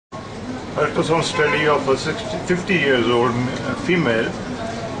ultrasound study of a 50 years old female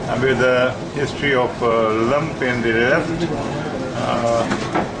with a history of lump in the left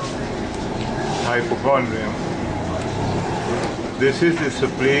hypochondrium. This is the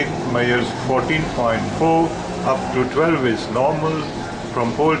spleen, measures 14.4 up to 12 is normal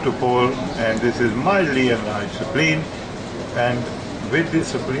from pole to pole, and this is mildly enlarged spleen. And with the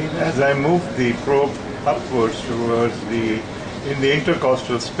spleen, as I move the probe upwards towards in the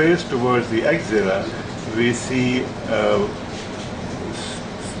intercostal space towards the axilla, we see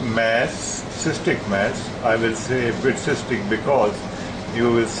mass, cystic mass. I will say a bit cystic because you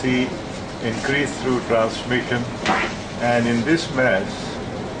will see increase through transmission, and in this mass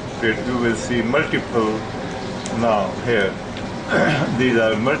you will see multiple, now here these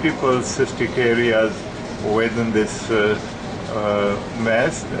are multiple cystic areas within this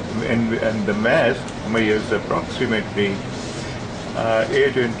mass, and the mass measures approximately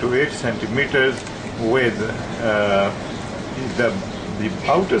 8 into 8 centimeters, with the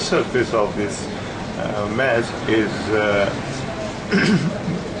outer surface of this mass is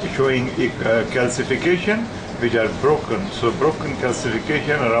showing calcification, which are broken. So broken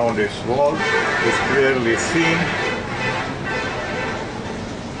calcification around its wall is clearly seen.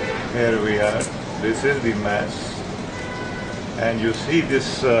 Here we are. This is the mass, and you see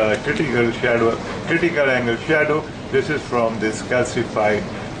this critical angle shadow. This is from this calcified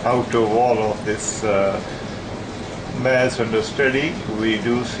outer wall of this mass under study. We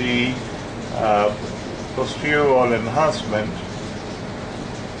do see posterior wall enhancement.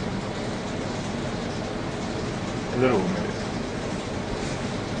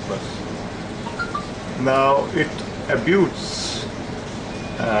 Now it abutes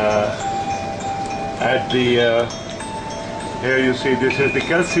at the here you see this is the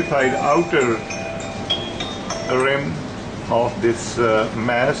calcified outer rim of this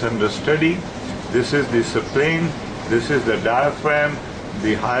mass under study. This is the spleen, this is the diaphragm,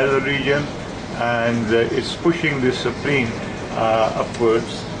 the hilar region, and it's pushing the spleen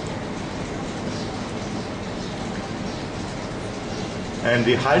upwards. And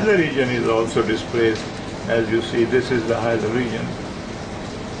the hilar region is also displaced. As you see, this is the hilar region.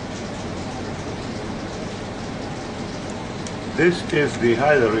 This is the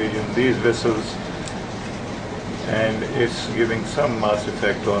hilar region, these vessels, and it's giving some mass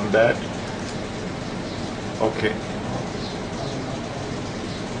effect on that. Okay.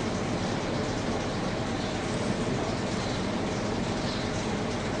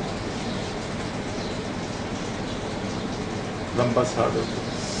 Lamba sadhu.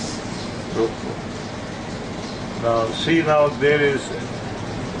 Now see, now there is,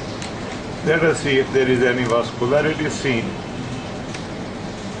 let us see if there is any vascularity seen.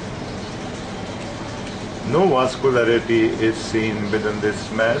 No vascularity is seen within this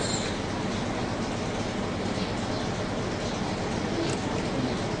mass.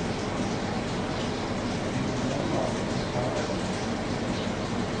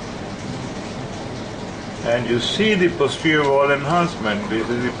 And you see the posterior wall enhancement. This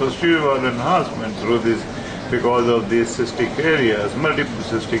is the posterior wall enhancement through this, because of these cystic areas, multiple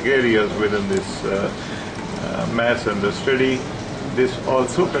cystic areas within this mass under study. This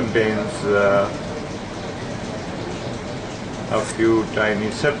also contains a few tiny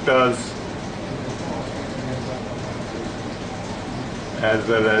septas, as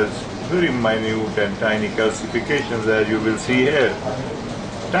well as very minute and tiny calcifications, as you will see here.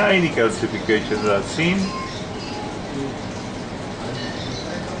 Tiny calcifications are seen.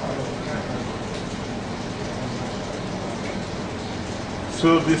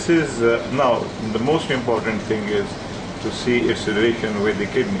 So this is, now the most important thing is to see its relation with the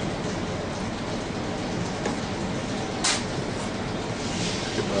kidney.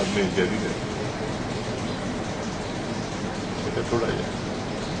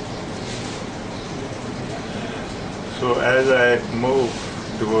 So as I move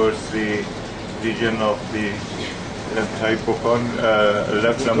towards the region of the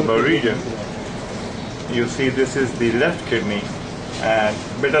left lumbar region, you see this is the left kidney, and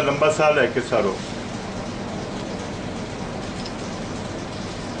beta lamba saal hai ke saro.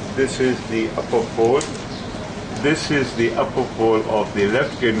 This is the upper pole. This is the upper pole of the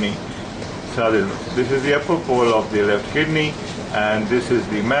left kidney. This is the upper pole of the left kidney, and this is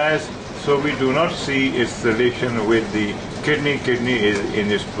the mass. So we do not see its relation with the kidney. Kidney is in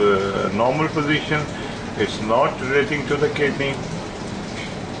its normal position. It's not relating to the kidney.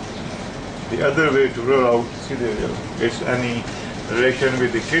 The other way to rule out, see there, it's any relation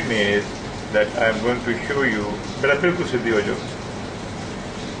with the kidney is that I'm going to show you.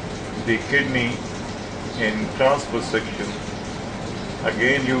 The kidney in transverse section.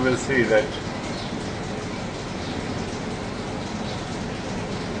 Again you will see that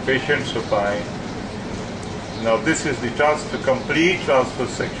patient supine. Now this is the complete transfer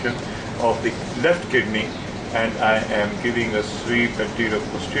section of the left kidney, and I am giving a sweep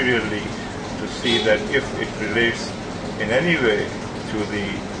anterior-posteriorly to see that if it relates in any way to the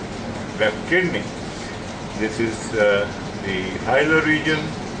left kidney. This is the hilar region,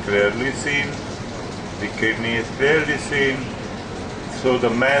 clearly seen. The kidney is clearly seen. So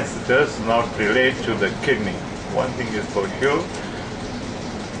the mass does not relate to the kidney. One thing is for sure.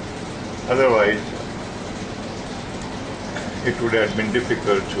 Otherwise, it would have been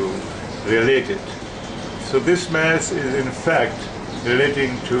difficult to relate it. So this mass is in fact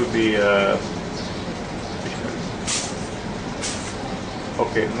relating to the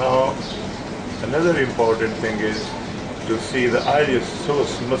okay, now another important thing is to see the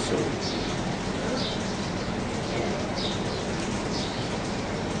iliopsoas muscle.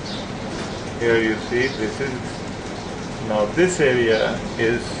 Here you see this area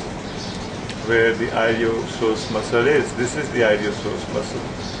is where the iliopsoas muscle is. This is the iliopsoas muscle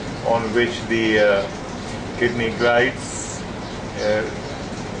on which the kidney glides.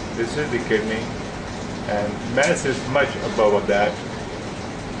 This is the kidney, and mass is much above that.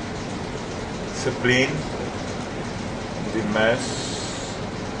 Spleen, the mass.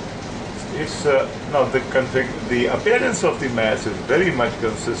 It's now the appearance of the mass is very much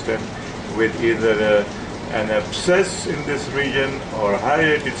consistent with either an abscess in this region or a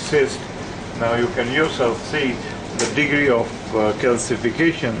highlighted cyst. Now you can yourself see the degree of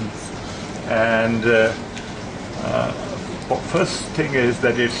calcification, and first thing is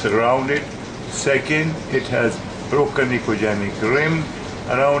that it's rounded. Second, it has broken echogenic rim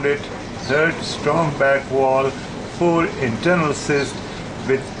around it. Third, strong back wall. 4, internal cyst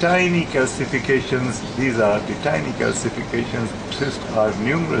with tiny calcifications. These are the tiny calcifications. Cysts are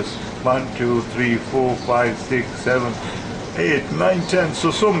numerous. 1, 2, 3, 4, 5, 6, 7, 8, 9, 10.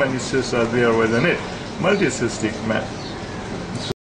 So many cysts are there within it. Multicystic mass.